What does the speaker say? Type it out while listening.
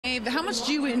How much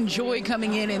do you enjoy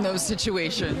coming in those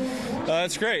situations?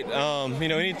 It's great.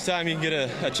 Anytime you can get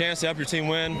a chance to help your team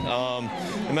win, no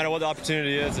matter what the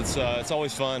opportunity is, it's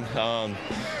always fun.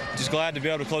 Just glad to be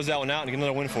able to close that one out and get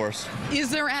another win for us. Is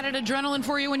there added adrenaline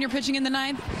for you when you're pitching in the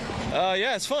ninth?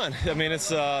 Yeah, it's fun. I mean, it's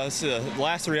the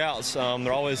last 3 outs.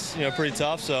 They're always pretty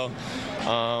tough, so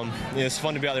it's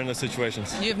fun to be out there in those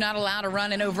situations. You have not allowed a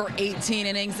run in over 18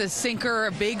 innings. The sinker,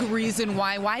 a big reason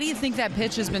why. Why do you think that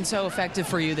pitch has been so effective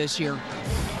for you this year?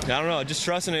 I don't know, just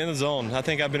trusting it in the zone. I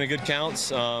think I've been in good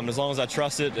counts. As long as I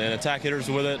trust it and attack hitters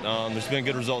with it, there's been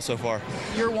good results so far.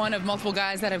 You're one of multiple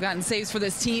guys that have gotten saves for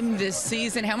this team this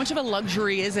season. How much of a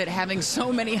luxury is it having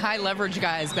so many high leverage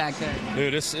guys back there?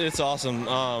 Dude, it's awesome.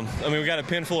 We got a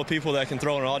pen full of people that can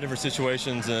throw in all different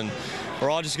situations, and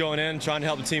we're all just going in trying to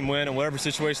help the team win, and whatever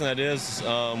situation that is,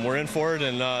 we're in for it,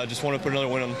 and just want to put another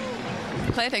win on.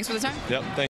 Clay, thanks for the time. Yep, thanks.